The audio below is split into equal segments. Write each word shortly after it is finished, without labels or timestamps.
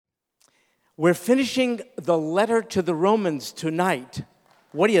We're finishing the letter to the Romans tonight.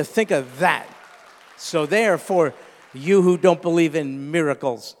 What do you think of that? So there, for you who don't believe in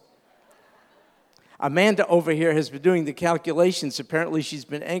miracles. Amanda over here has been doing the calculations. Apparently, she's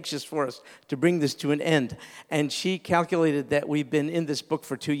been anxious for us to bring this to an end. And she calculated that we've been in this book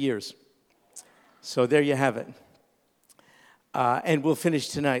for 2 years. So there you have it. And we'll finish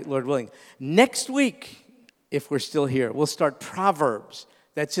tonight, Lord willing. Next week, if we're still here, we'll start Proverbs.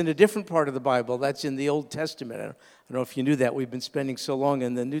 That's in a different part of the Bible. That's in the Old Testament. I don't know if you knew that. We've been spending so long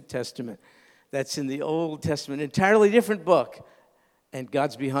in the New Testament. That's in the Old Testament. Entirely different book. And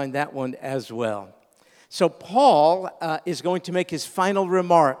God's behind that one as well. So Paul is going to make his final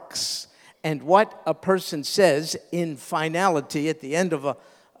remarks. And what a person says in finality at the end of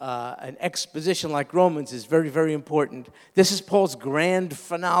an exposition like Romans is very, very important. This is Paul's grand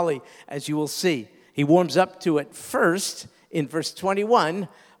finale, as you will see. He warms up to it first in verse 21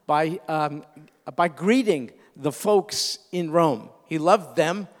 by greeting the folks in Rome. He loved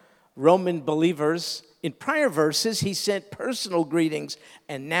them, Roman believers. In prior verses, he sent personal greetings,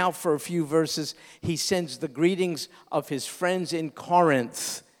 and now for a few verses, he sends the greetings of his friends in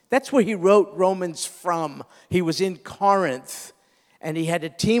Corinth. That's where he wrote Romans from. He was in Corinth, and he had a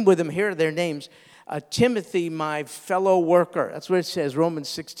team with him. Here are their names. Timothy, my fellow worker. That's what it says, Romans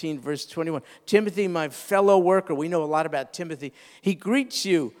 16, verse 21. Timothy, my fellow worker. We know a lot about Timothy. He greets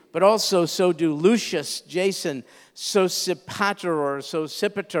you, but also so do Lucius, Jason, Sosipater or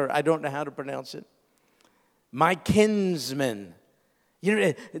Sosipater. I don't know how to pronounce it. My kinsmen. You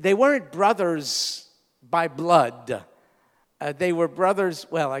know, they weren't brothers by blood. They were brothers,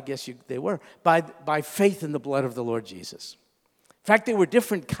 well, I guess they were, by faith in the blood of the Lord Jesus. In fact, they were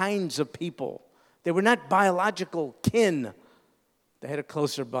different kinds of people. They were not biological kin. They had a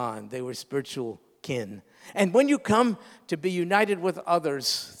closer bond. They were spiritual kin. And when you come to be united with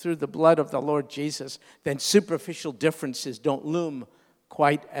others through the blood of the Lord Jesus, then superficial differences don't loom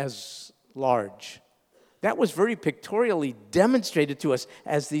quite as large. That was very pictorially demonstrated to us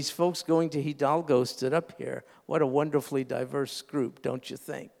as these folks going to Hidalgo stood up here. What a wonderfully diverse group, don't you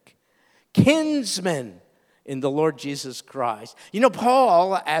think? Kinsmen in the Lord Jesus Christ. You know,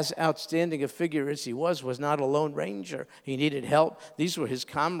 Paul, as outstanding a figure as he was not a lone ranger. He needed help. These were his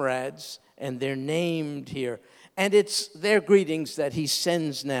comrades, and they're named here. And it's their greetings that he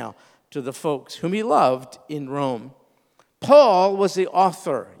sends now to the folks whom he loved in Rome. Paul was the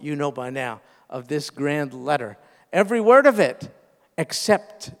author, you know by now, of this grand letter. Every word of it,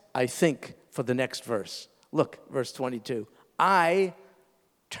 except, I think, for the next verse. Look, verse 22. I,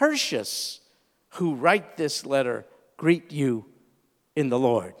 Tertius, who write this letter, greet you in the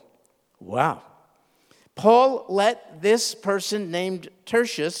Lord. Wow. Paul let this person named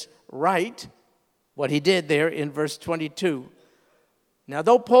Tertius write what he did there in verse 22. Now,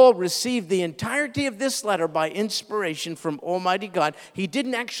 though Paul received the entirety of this letter by inspiration from Almighty God, he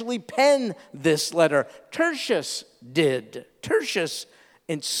didn't actually pen this letter. Tertius did. Tertius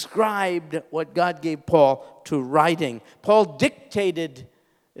inscribed what God gave Paul to writing. Paul dictated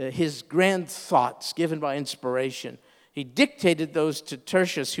his grand thoughts given by inspiration. He dictated those to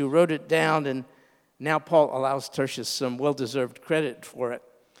Tertius, who wrote it down, and now Paul allows Tertius some well-deserved credit for it.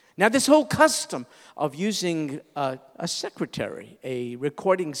 Now, this whole custom of using a secretary, a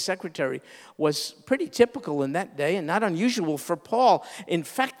recording secretary, was pretty typical in that day and not unusual for Paul. In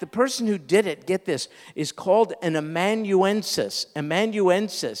fact, the person who did it, get this, is called an amanuensis.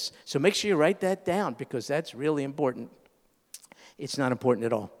 Amanuensis. So make sure you write that down because that's really important. It's not important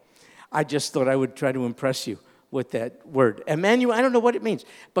at all. I just thought I would try to impress you with that word. Emmanuel, I don't know what it means,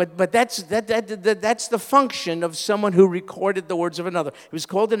 but that's the function of someone who recorded the words of another. It was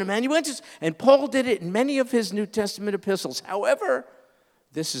called an amanuensis, and Paul did it in many of his New Testament epistles. However,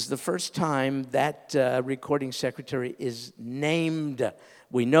 this is the first time that recording secretary is named.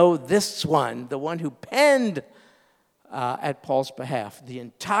 We know this one, the one who penned at Paul's behalf the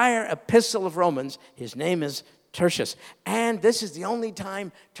entire epistle of Romans. His name is Tertius. And this is the only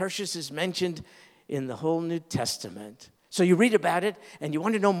time Tertius is mentioned in the whole New Testament. So you read about it, and you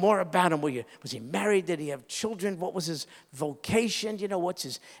want to know more about him. Was he married? Did he have children? What was his vocation? You know, what's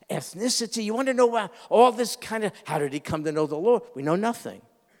his ethnicity? You want to know about all this kind of, how did he come to know the Lord? We know nothing.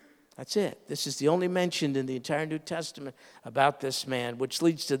 That's it. This is the only mention in the entire New Testament about this man, which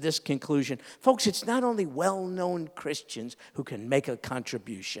leads to this conclusion. Folks, it's not only well-known Christians who can make a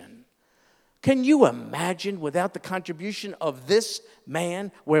contribution. Can you imagine without the contribution of this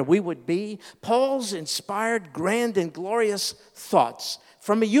man where we would be? Paul's inspired, grand, and glorious thoughts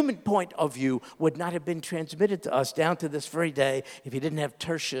from a human point of view would not have been transmitted to us down to this very day if he didn't have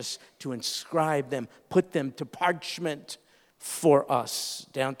Tertius to inscribe them, put them to parchment for us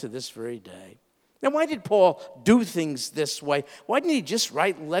down to this very day. Now, why did Paul do things this way? Why didn't he just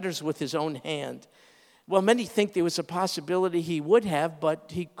write letters with his own hand? Well, many think there was a possibility he would have,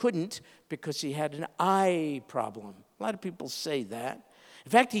 but he couldn't because he had an eye problem. A lot of people say that. In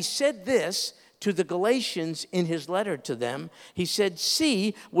fact, he said this to the Galatians in his letter to them. He said,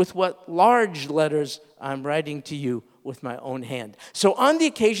 "See with what large letters I'm writing to you with my own hand." So on the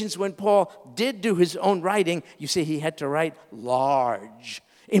occasions when Paul did do his own writing, you see he had to write large,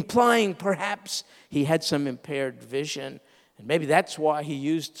 implying perhaps he had some impaired vision. And maybe that's why he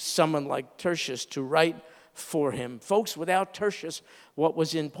used someone like Tertius to write for him. Folks, without Tertius, what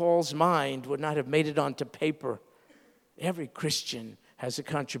was in Paul's mind would not have made it onto paper. Every Christian has a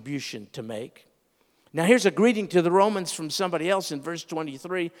contribution to make. Now here's a greeting to the Romans from somebody else in verse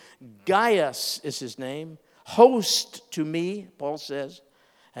 23. Gaius is his name. Host to me, Paul says,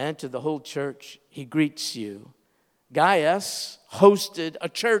 and to the whole church, he greets you. Gaius hosted a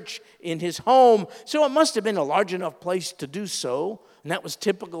church in his home, so it must have been a large enough place to do so, and that was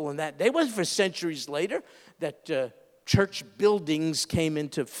typical in that day. It wasn't for centuries later that church buildings came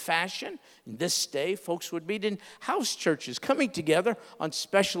into fashion. In this day, folks would meet in house churches, coming together on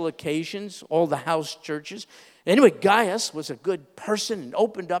special occasions, all the house churches. Anyway, Gaius was a good person and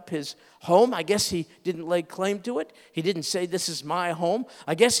opened up his home. I guess he didn't lay claim to it. He didn't say, "This is my home."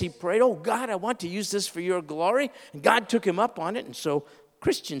 I guess he prayed, "Oh, God, I want to use this for your glory." And God took him up on it. And so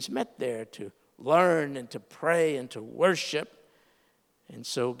Christians met there to learn and to pray and to worship. And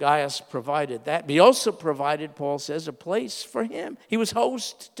so Gaius provided that. But he also provided, Paul says, a place for him. He was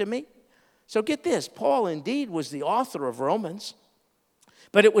host to me. So get this, Paul indeed was the author of Romans,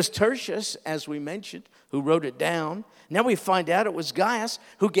 but it was Tertius, as we mentioned, who wrote it down. Now we find out it was Gaius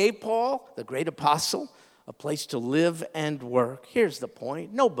who gave Paul, the great apostle, a place to live and work. Here's the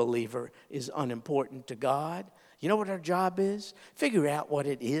point. No believer is unimportant to God. You know what our job is? Figure out what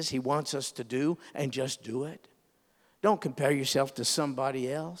it is he wants us to do and just do it. Don't compare yourself to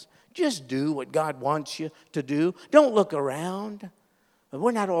somebody else. Just do what God wants you to do. Don't look around.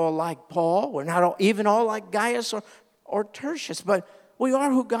 We're not all like Paul. We're not even all like Gaius or Tertius, but we are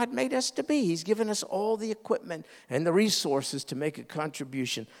who God made us to be. He's given us all the equipment and the resources to make a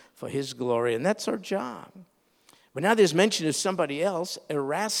contribution for his glory, and that's our job. But now there's mention of somebody else,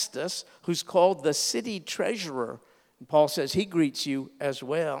 Erastus, who's called the city treasurer. And Paul says he greets you as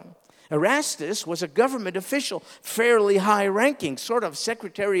well. Erastus was a government official, fairly high-ranking, sort of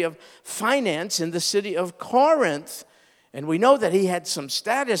secretary of finance in the city of Corinth. And we know that he had some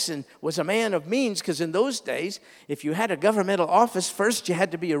status and was a man of means, because in those days, if you had a governmental office, first you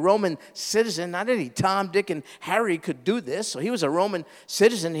had to be a Roman citizen. Not any Tom, Dick, and Harry could do this. So he was a Roman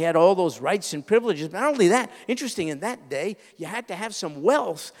citizen. He had all those rights and privileges. But not only that, interesting, in that day, you had to have some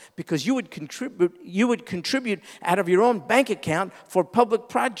wealth, because you would contribute out of your own bank account for public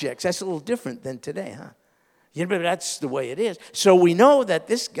projects. That's a little different than today, huh? You know, but that's the way it is. So we know that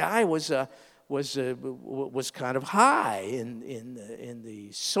this guy was kind of high in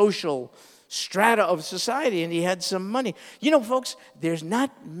the social strata of society, and he had some money. You know, folks, there's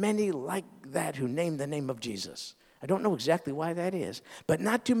not many like that who name the name of Jesus. I don't know exactly why that is, but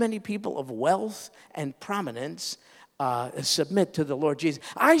not too many people of wealth and prominence submit to the Lord Jesus.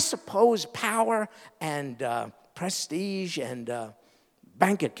 I suppose power and prestige and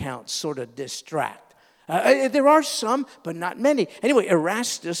bank accounts sort of distract. There are some, but not many. Anyway,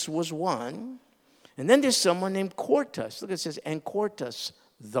 Erastus was one. And then there's someone named Quartus. Look, it says, and Quartus,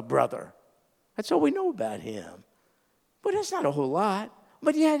 the brother. That's all we know about him. But that's not a whole lot.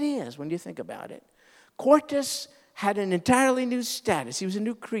 But yeah, it is when you think about it. Quartus had an entirely new status. He was a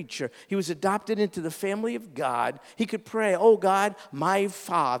new creature. He was adopted into the family of God. He could pray, "Oh God, my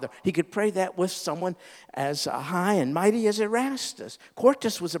Father." He could pray that with someone as high and mighty as Erastus.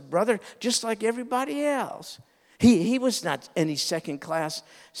 Quartus was a brother just like everybody else. He was not any second-class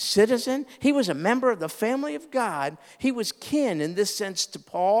citizen. He was a member of the family of God. He was kin in this sense to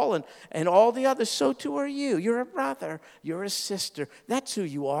Paul and all the others. So too are you. You're a brother. You're a sister. That's who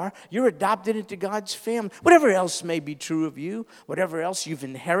you are. You're adopted into God's family. Whatever else may be true of you, whatever else you've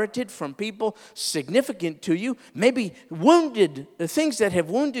inherited from people significant to you, maybe wounded, the things that have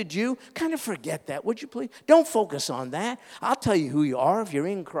wounded you, kind of forget that, would you please? Don't focus on that. I'll tell you who you are if you're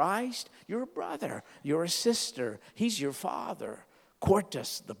in Christ. You're a brother. You're a sister. He's your father.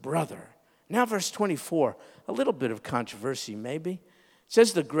 Quartus, the brother. Now, verse 24, a little bit of controversy maybe. It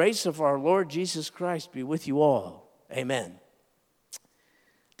says, "The grace of our Lord Jesus Christ be with you all. Amen."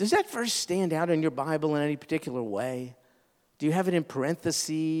 Does that verse stand out in your Bible in any particular way? Do you have it in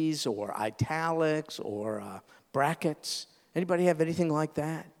parentheses or italics or brackets? Anybody have anything like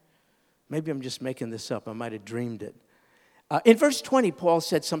that? Maybe I'm just making this up. I might have dreamed it. In verse 20, Paul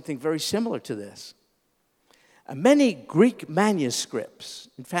said something very similar to this. Many Greek manuscripts,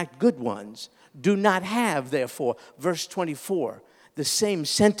 in fact, good ones, do not have, therefore, verse 24, the same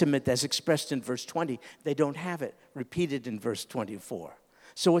sentiment as expressed in verse 20. They don't have it repeated in verse 24.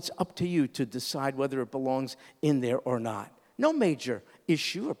 So it's up to you to decide whether it belongs in there or not. No major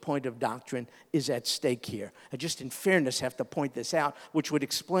issue or point of doctrine is at stake here. I just in fairness have to point this out, which would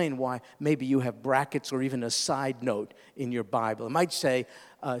explain why maybe you have brackets or even a side note in your Bible. It might say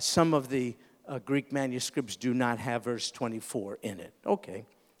some of the Greek manuscripts do not have verse 24 in it. Okay,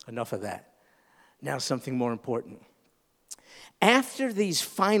 enough of that. Now something more important. After these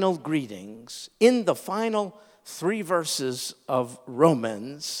final greetings, in the final 3 verses of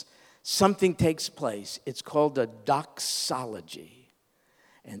Romans, something takes place. It's called a doxology,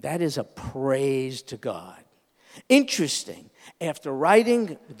 and that is a praise to God. Interesting, after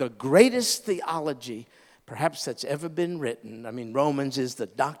writing the greatest theology perhaps that's ever been written, I mean, Romans is the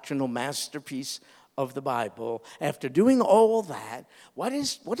doctrinal masterpiece of the Bible. After doing all that, what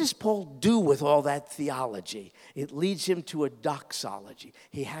does Paul do with all that theology? It leads him to a doxology.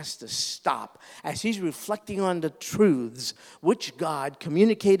 He has to stop as he's reflecting on the truths which God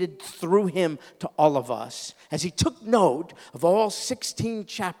communicated through him to all of us. As he took note of all 16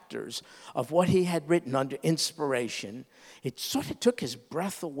 chapters of what he had written under inspiration, it sort of took his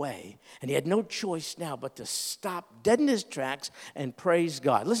breath away, and he had no choice now but to stop dead in his tracks and praise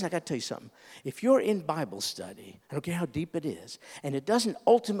God. Listen, I got to tell you something. If you're in Bible study, I don't care how deep it is, and it doesn't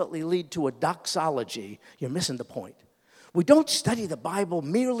ultimately lead to a doxology, you're missing the point. We don't study the Bible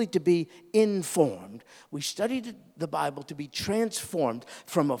merely to be informed. We study the Bible to be transformed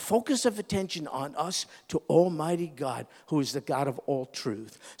from a focus of attention on us to Almighty God, who is the God of all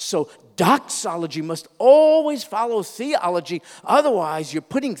truth. So doxology must always follow theology. Otherwise, you're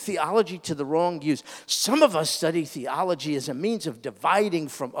putting theology to the wrong use. Some of us study theology as a means of dividing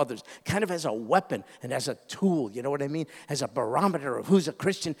from others, kind of as a weapon and as a tool, you know what I mean? As a barometer of who's a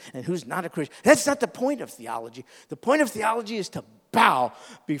Christian and who's not a Christian. That's not the point of theology. The point of theology is to bow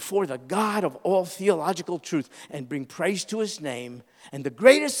before the God of all theological truth and bring praise to his name. And the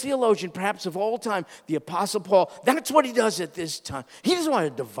greatest theologian perhaps of all time, the Apostle Paul, that's what he does at this time. He doesn't want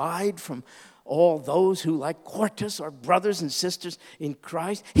to divide from all those who, like Quartus, are brothers and sisters in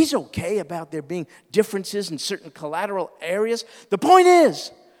Christ. He's okay about there being differences in certain collateral areas. The point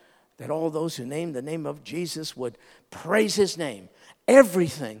is that all those who name the name of Jesus would praise his name.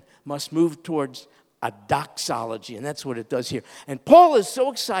 Everything must move towards a doxology, and that's what it does here. And Paul is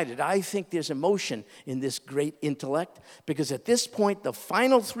so excited. I think there's emotion in this great intellect, because at this point, the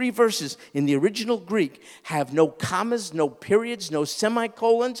final 3 verses in the original Greek have no commas, no periods, no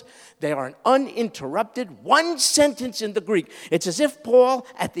semicolons. They are an uninterrupted one sentence in the Greek. It's as if Paul,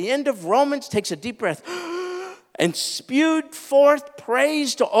 at the end of Romans, takes a deep breath and spewed forth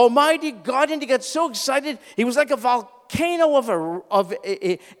praise to Almighty God, and he got so excited, he was like a volcano of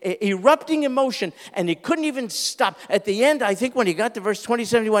erupting emotion, and he couldn't even stop. At the end, I think when he got to verse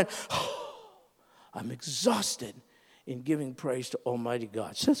 27, he went, I'm exhausted in giving praise to Almighty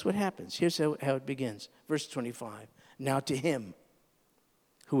God. So that's what happens. Here's how it begins. Verse 25. Now to him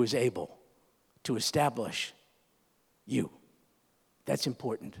who is able to establish you. That's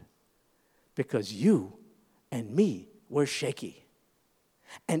important, because you and me were shaky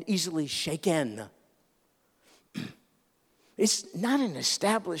and easily shaken. It's not an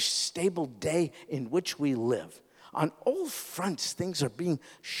established, stable day in which we live. On all fronts, things are being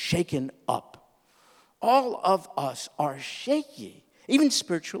shaken up. All of us are shaky, even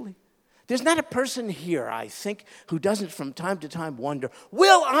spiritually. There's not a person here, I think, who doesn't from time to time wonder,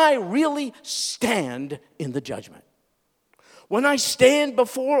 will I really stand in the judgment? When I stand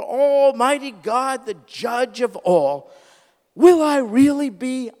before Almighty God, the judge of all, will I really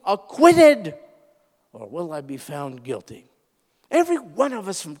be acquitted, or will I be found guilty? Every one of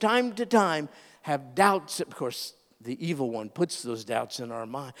us from time to time have doubts. Of course, the evil one puts those doubts in our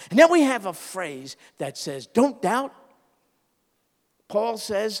mind. And then we have a phrase that says, don't doubt. Paul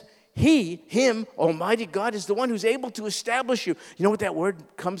says, him, Almighty God, is the one who's able to establish you. You know what that word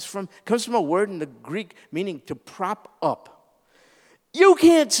comes from? It comes from a word in the Greek meaning to prop up. You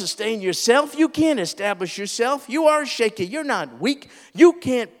can't sustain yourself. You can't establish yourself. You are shaky. You're not weak. You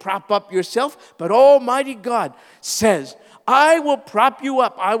can't prop up yourself. But Almighty God says, I will prop you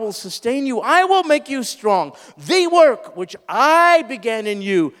up. I will sustain you. I will make you strong. The work which I began in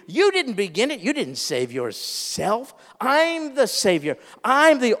you, you didn't begin it. You didn't save yourself. I'm the Savior.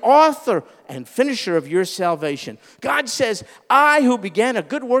 I'm the author and finisher of your salvation. God says, I who began a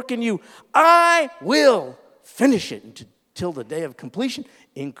good work in you, I will finish it. And to till the day of completion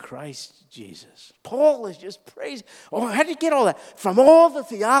in Christ Jesus. Paul is just praising. Oh, how did he get all that? From all the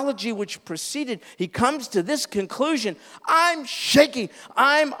theology which preceded, he comes to this conclusion. I'm shaky.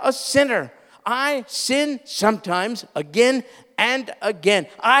 I'm a sinner. I sin sometimes, again and again.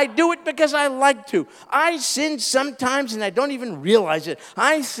 I do it because I like to. I sin sometimes and I don't even realize it.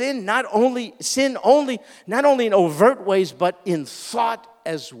 I sin not only in overt ways, but in thought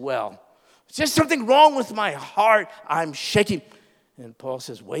as well. There's something wrong with my heart. I'm shaking. And Paul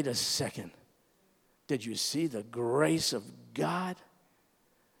says, wait a second. Did you see the grace of God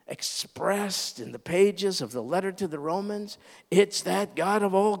expressed in the pages of the letter to the Romans? It's that God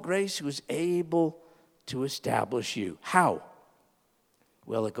of all grace who is able to establish you. How?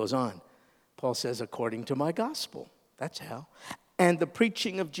 Well, it goes on. Paul says, according to my gospel. That's how. And the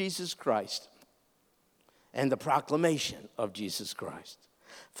preaching of Jesus Christ. And the proclamation of Jesus Christ.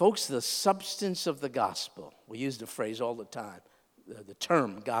 Folks, the substance of the gospel, we use the phrase all the time, the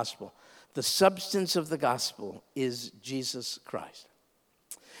term gospel. The substance of the gospel is Jesus Christ.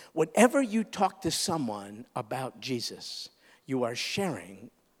 Whenever you talk to someone about Jesus, you are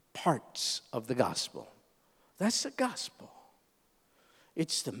sharing parts of the gospel. That's the gospel.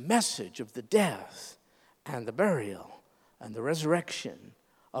 It's the message of the death and the burial and the resurrection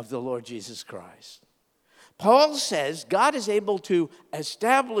of the Lord Jesus Christ. Paul says God is able to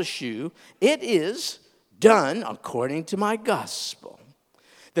establish you. It is done according to my gospel.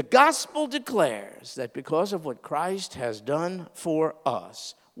 The gospel declares that because of what Christ has done for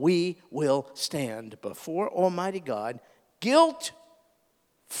us, we will stand before Almighty God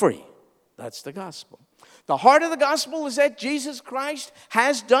guilt-free. That's the gospel. The heart of the gospel is that Jesus Christ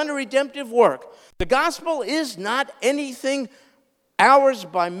has done a redemptive work. The gospel is not anything ours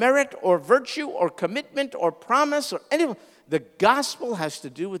by merit or virtue or commitment or promise or anything. The gospel has to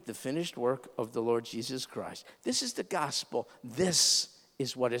do with the finished work of the Lord Jesus Christ. This is the gospel. This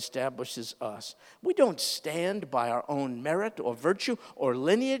is what establishes us. We don't stand by our own merit or virtue or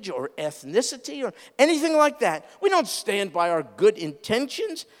lineage or ethnicity or anything like that. We don't stand by our good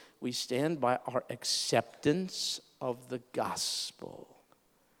intentions. We stand by our acceptance of the gospel.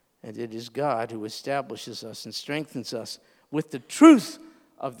 And it is God who establishes us and strengthens us with the truth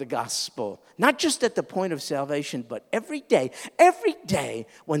of the gospel, not just at the point of salvation, but every day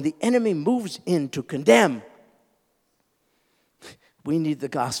when the enemy moves in to condemn, we need the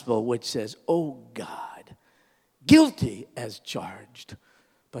gospel which says, oh God, guilty as charged,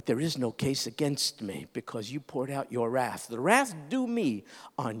 but there is no case against me because you poured out your wrath. The wrath due me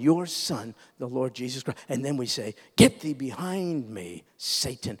on your Son, the Lord Jesus Christ. And then we say, get thee behind me,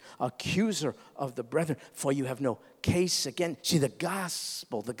 Satan, accuser of the brethren, for you have no case against. See, the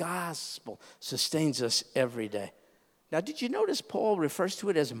gospel sustains us every day. Now, did you notice Paul refers to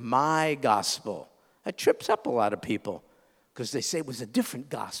it as my gospel? That trips up a lot of people because they say it was a different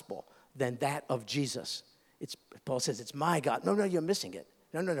gospel than that of Jesus. Paul says it's my God. No, you're missing it.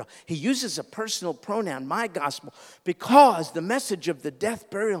 No. He uses a personal pronoun, my gospel, because the message of the death,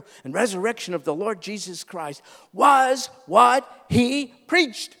 burial, and resurrection of the Lord Jesus Christ was what he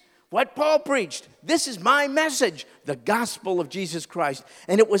preached, what Paul preached. This is my message, the gospel of Jesus Christ.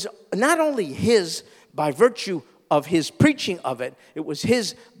 And it was not only his by virtue of his preaching of it, it was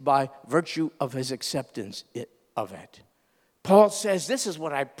his by virtue of his acceptance of it. Paul says, this is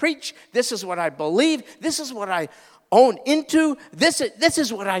what I preach, this is what I believe, this is what I own into, this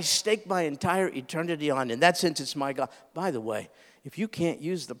is what I stake my entire eternity on. In that sense, it's my God. By the way, if you can't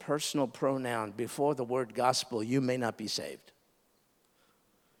use the personal pronoun before the word gospel, you may not be saved.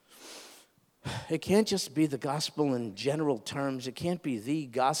 It can't just be the gospel in general terms. It can't be the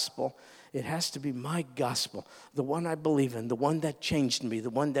gospel. It has to be my gospel, the one I believe in, the one that changed me, the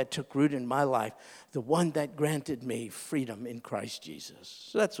one that took root in my life, the one that granted me freedom in Christ Jesus.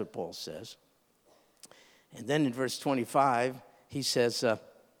 So that's what Paul says. And then in verse 25, he says,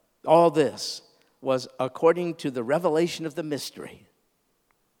 all this was according to the revelation of the mystery,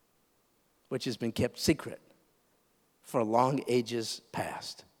 which has been kept secret for long ages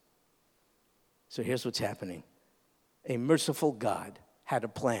past. So here's what's happening. A merciful God had a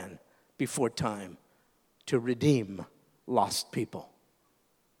plan before time to redeem lost people.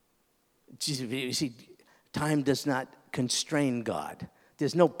 You see, time does not constrain God.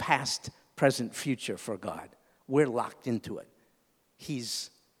 There's no past, present, future for God. We're locked into it.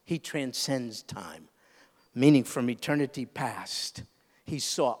 He transcends time, meaning from eternity past, he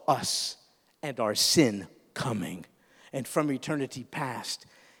saw us and our sin coming. And from eternity past,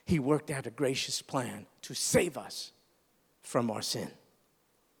 he worked out a gracious plan to save us from our sin.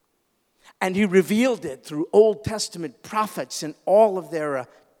 And he revealed it through Old Testament prophets and all of their,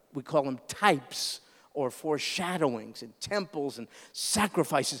 we call them types or foreshadowings and temples and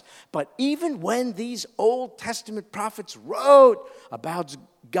sacrifices. But even when these Old Testament prophets wrote about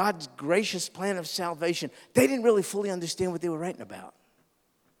God's gracious plan of salvation, they didn't really fully understand what they were writing about.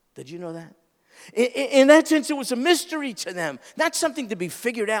 Did you know that? In that sense, it was a mystery to them. Not something to be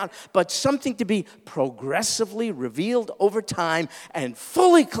figured out, but something to be progressively revealed over time and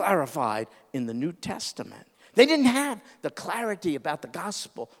fully clarified in the New Testament. They didn't have the clarity about the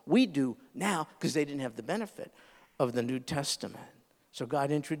gospel we do now because they didn't have the benefit of the New Testament. So God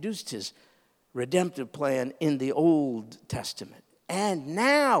introduced his redemptive plan in the Old Testament. And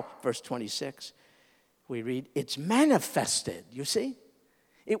now, verse 26, we read, it's manifested, you see?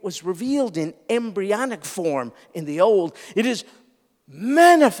 It was revealed in embryonic form in the Old. It is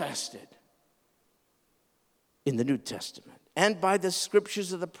manifested in the New Testament. And by the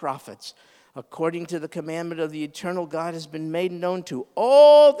scriptures of the prophets, according to the commandment of the eternal God, has been made known to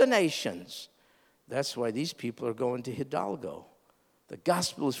all the nations. That's why these people are going to Hidalgo. The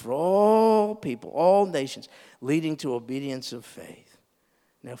gospel is for all people, all nations, leading to obedience of faith.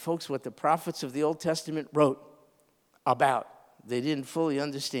 Now, folks, what the prophets of the Old Testament wrote about, they didn't fully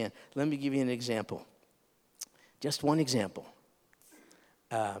understand. Let me give you an example. Just one example.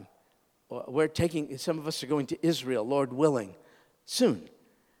 Some of us are going to Israel, Lord willing, soon.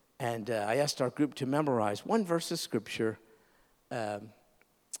 And I asked our group to memorize one verse of Scripture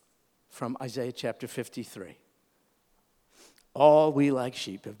from Isaiah chapter 53. All we like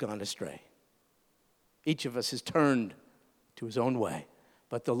sheep have gone astray. Each of us has turned to his own way,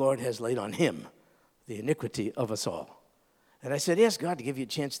 but the Lord has laid on him the iniquity of us all. And I said, ask God to give you a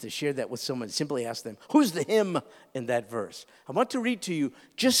chance to share that with someone. Simply ask them, who's the him in that verse? I want to read to you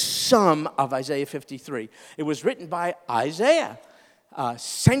just some of Isaiah 53. It was written by Isaiah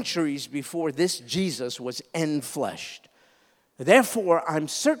centuries before this Jesus was enfleshed. Therefore, I'm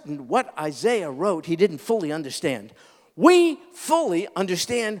certain what Isaiah wrote, he didn't fully understand. We fully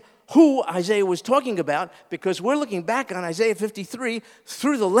understand who Isaiah was talking about because we're looking back on Isaiah 53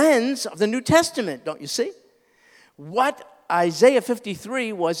 through the lens of the New Testament, don't you see? What Isaiah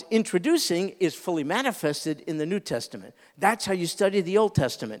 53 was introducing is fully manifested in the New Testament. That's how you study the Old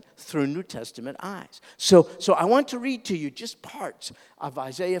Testament, through New Testament eyes. So I want to read to you just parts of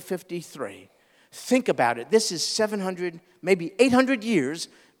Isaiah 53. Think about it. This is 700, maybe 800 years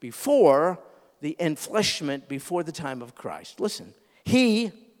before the enfleshment, before the time of Christ. Listen,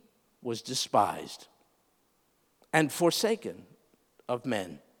 he was despised and forsaken of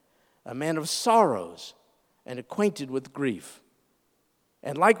men, a man of sorrows and acquainted with grief.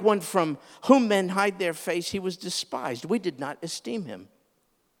 And like one from whom men hide their face, he was despised. We did not esteem him.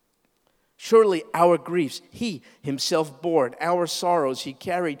 Surely our griefs he himself bore, and our sorrows he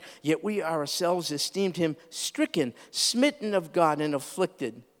carried, yet we ourselves esteemed him stricken, smitten of God, and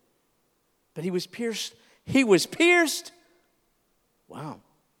afflicted. But he was pierced. Wow.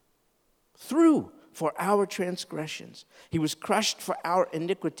 Through for our transgressions. He was crushed for our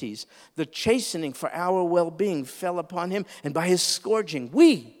iniquities. The chastening for our well-being fell upon him, and by his scourging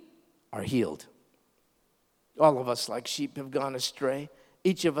we are healed. All of us like sheep have gone astray.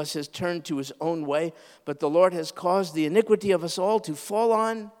 Each of us has turned to his own way, but the Lord has caused the iniquity of us all to fall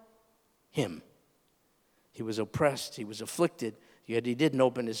on him. He was oppressed, he was afflicted, yet he didn't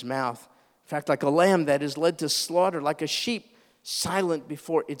open his mouth. In fact, like a lamb that is led to slaughter, like a sheep silent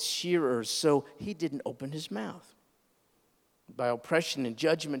before its shearers, so he didn't open his mouth. By oppression and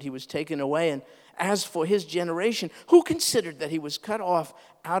judgment he was taken away, and as for his generation, who considered that he was cut off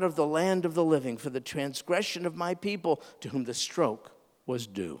out of the land of the living for the transgression of my people, to whom the stroke was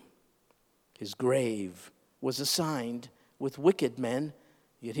due? His grave was assigned with wicked men,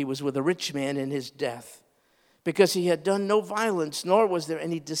 yet he was with a rich man in his death, because he had done no violence, nor was there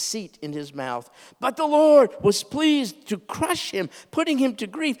any deceit in his mouth. But the Lord was pleased to crush him, putting him to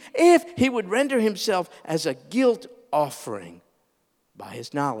grief, if he would render himself as a guilt offering. By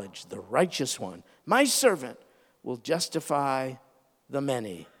his knowledge, the righteous one, my servant, will justify the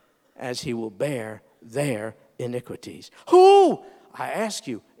many, as he will bear their iniquities. Who, I ask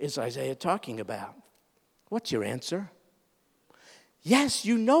you, is Isaiah talking about? What's your answer? Yes,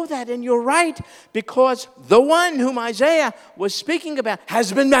 you know that, and you're right, because the one whom Isaiah was speaking about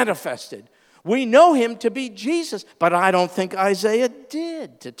has been manifested. We know him to be Jesus, but I don't think Isaiah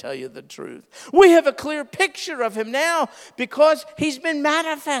did, to tell you the truth. We have a clear picture of him now because he's been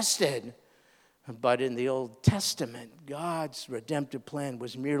manifested. But in the Old Testament, God's redemptive plan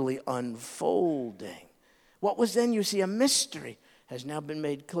was merely unfolding. What was then, you see, a mystery has now been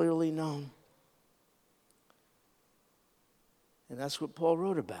made clearly known. And that's what Paul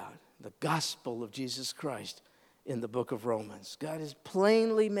wrote about, the gospel of Jesus Christ in the book of Romans. God has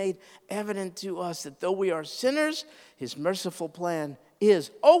plainly made evident to us that though we are sinners, his merciful plan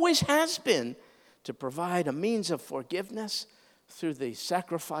always has been, to provide a means of forgiveness through the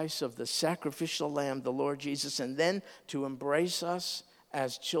sacrifice of the sacrificial lamb, the Lord Jesus, and then to embrace us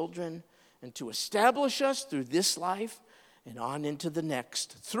as children and to establish us through this life and on into the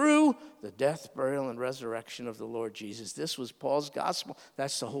next through the death, burial, and resurrection of the Lord Jesus. This was Paul's gospel.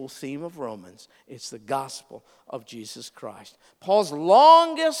 That's the whole theme of Romans. It's the gospel of Jesus Christ. Paul's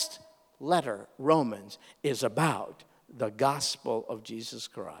longest letter, Romans, is about the gospel of Jesus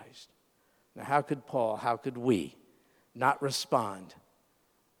Christ. Now, how could we not respond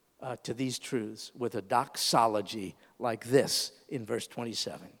to these truths with a doxology like this in verse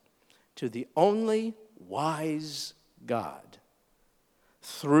 27? To the only wise God,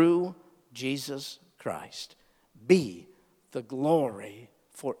 through Jesus Christ, be the glory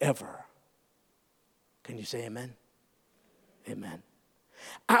forever. Can you say amen? Amen.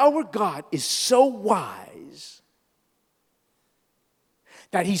 Our God is so wise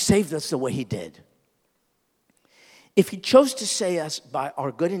that he saved us the way he did. If he chose to save us by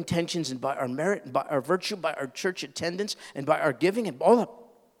our good intentions and by our merit and by our virtue, by our church attendance and by our giving and all that,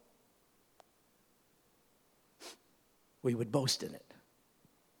 we would boast in it.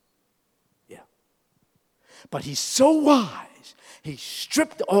 Yeah. But he's so wise, he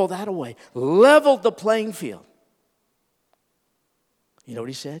stripped all that away, leveled the playing field. You know what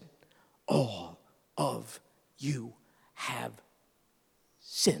he said? All of you have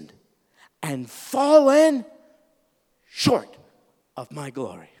sinned and fallen short of my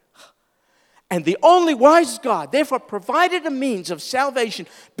glory. And the only wise God, therefore, provided a means of salvation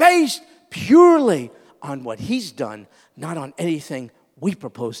based purely on what he's done, not on anything we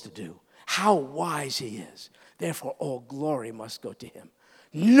propose to do. How wise he is. Therefore, all glory must go to him.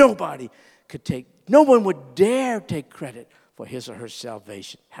 No one would dare take credit for his or her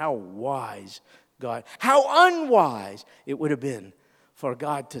salvation. How wise God, how unwise it would have been for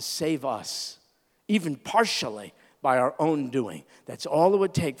God to save us, even partially, by our own doing. That's all it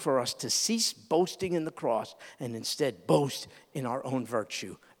would take for us to cease boasting in the cross and instead boast in our own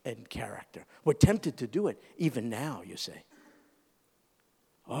virtue and character. We're tempted to do it even now, you say.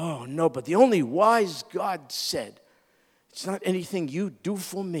 Oh, no, but the only wise God said, it's not anything you do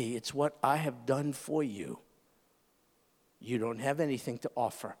for me, it's what I have done for you. You don't have anything to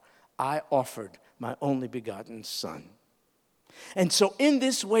offer. I offered my only begotten Son. And so in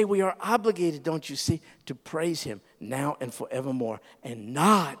this way we are obligated, don't you see, to praise him now and forevermore and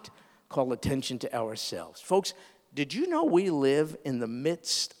not call attention to ourselves. Folks, did you know we live in the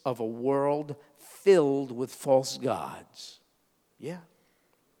midst of a world filled with false gods? Yeah.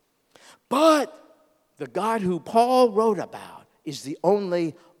 But the God who Paul wrote about is the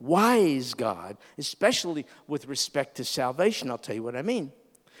only wise God, especially with respect to salvation. I'll tell you what I mean.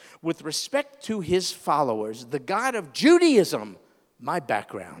 With respect to his followers, the God of Judaism, my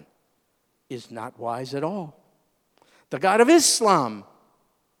background, is not wise at all. The God of Islam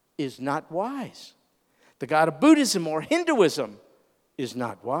is not wise. The God of Buddhism or Hinduism is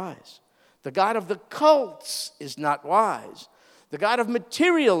not wise. The God of the cults is not wise. The God of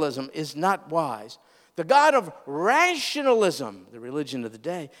materialism is not wise. The God of rationalism, the religion of the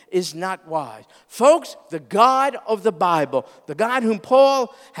day, is not wise. Folks, the God of the Bible, the God whom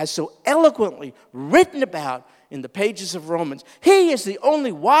Paul has so eloquently written about in the pages of Romans, he is the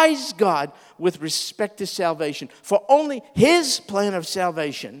only wise God with respect to salvation. For only his plan of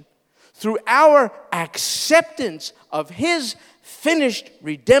salvation, through our acceptance of his finished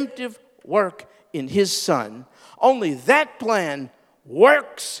redemptive work in his Son, only that plan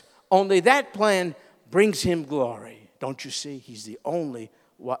works, only that plan brings him glory. Don't you see? He's the only,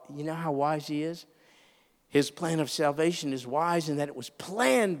 you know how wise he is? His plan of salvation is wise in that it was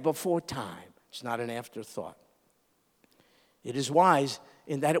planned before time. It's not an afterthought. It is wise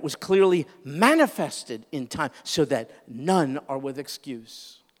in that it was clearly manifested in time so that none are with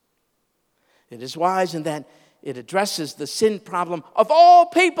excuse. It is wise in that it addresses the sin problem of all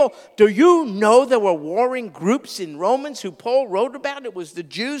people. Do you know there were warring groups in Romans who Paul wrote about? It was the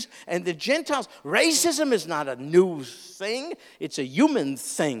Jews and the Gentiles. Racism is not a new thing. It's a human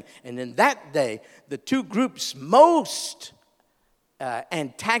thing. And in that day, the two groups most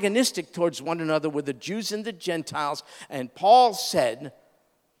antagonistic towards one another were the Jews and the Gentiles. And Paul said,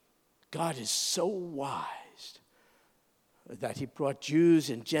 God is so wise that he brought Jews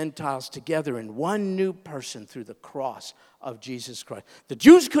and Gentiles together in one new person through the cross of Jesus Christ. The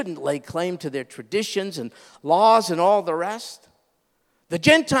Jews couldn't lay claim to their traditions and laws and all the rest. The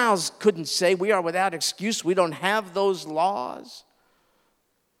Gentiles couldn't say, we are without excuse, we don't have those laws.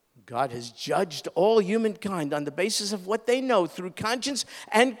 God has judged all humankind on the basis of what they know through conscience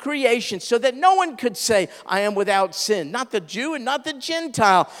and creation, so that no one could say, I am without sin, not the Jew and not the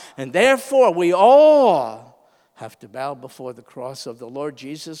Gentile. And therefore, we all have to bow before the cross of the Lord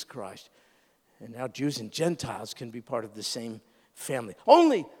Jesus Christ. And now Jews and Gentiles can be part of the same family.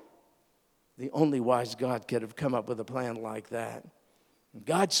 The only wise God could have come up with a plan like that.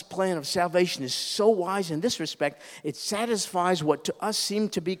 God's plan of salvation is so wise in this respect, it satisfies what to us seem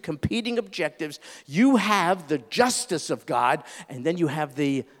to be competing objectives. You have the justice of God, and then you have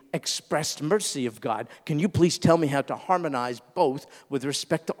the expressed mercy of God. Can you please tell me how to harmonize both with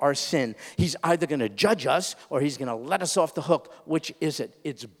respect to our sin? He's either going to judge us or he's going to let us off the hook. Which is it?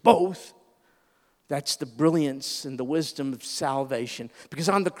 It's both. That's the brilliance and the wisdom of salvation. Because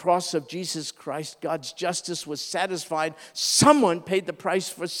on the cross of Jesus Christ, God's justice was satisfied. Someone paid the price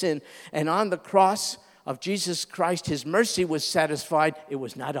for sin. And on the cross of Jesus Christ, his mercy was satisfied. It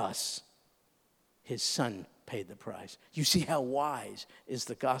was not us. His Son paid the price. You see how wise is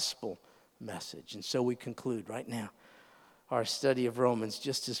the gospel message. And so we conclude right now our study of Romans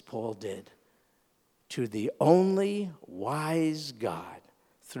just as Paul did. To the only wise God,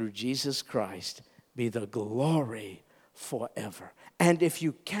 through Jesus Christ, be the glory forever. And if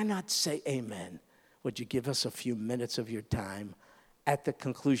you cannot say amen, would you give us a few minutes of your time at the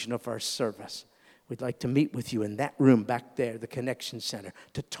conclusion of our service? We'd like to meet with you in that room back there, the Connection Center,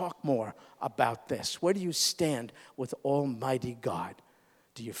 to talk more about this. Where do you stand with Almighty God?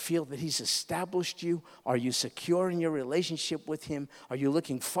 Do you feel that he's established you? Are you secure in your relationship with him? Are you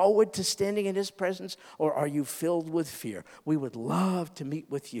looking forward to standing in his presence? Or are you filled with fear? We would love to meet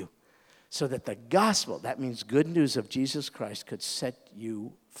with you, so that the gospel, that means good news of Jesus Christ, could set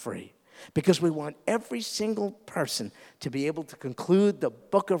you free. Because we want every single person to be able to conclude the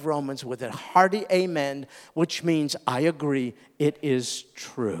book of Romans with a hearty amen, which means I agree, it is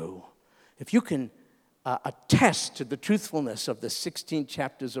true. If you can attest to the truthfulness of the 16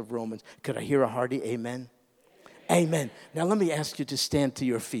 chapters of Romans, could I hear a hearty amen? Amen. Now let me ask you to stand to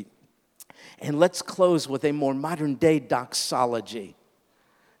your feet. And let's close with a more modern day doxology.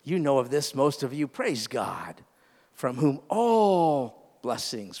 You know of this, most of you. Praise God, from whom all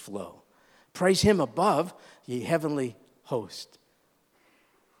blessings flow. Praise him above, ye heavenly host.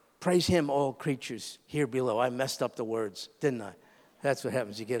 Praise him, all creatures here below. I messed up the words, didn't I? That's what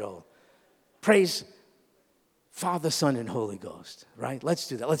happens, you get old. Praise Father, Son, and Holy Ghost, right? Let's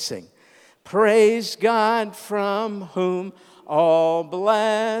do that. Let's sing. Praise God, from whom all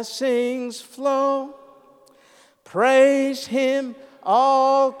blessings flow. Praise him,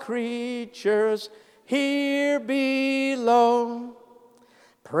 all creatures here below.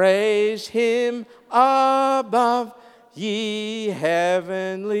 Praise him above, ye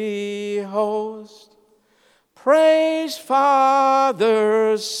heavenly host. Praise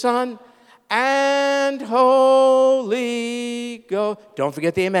Father, Son, and Holy Ghost. Don't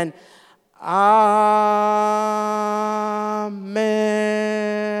forget the amen. Amen.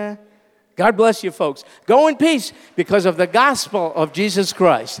 God bless you, folks. Go in peace because of the gospel of Jesus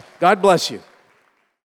Christ. God bless you.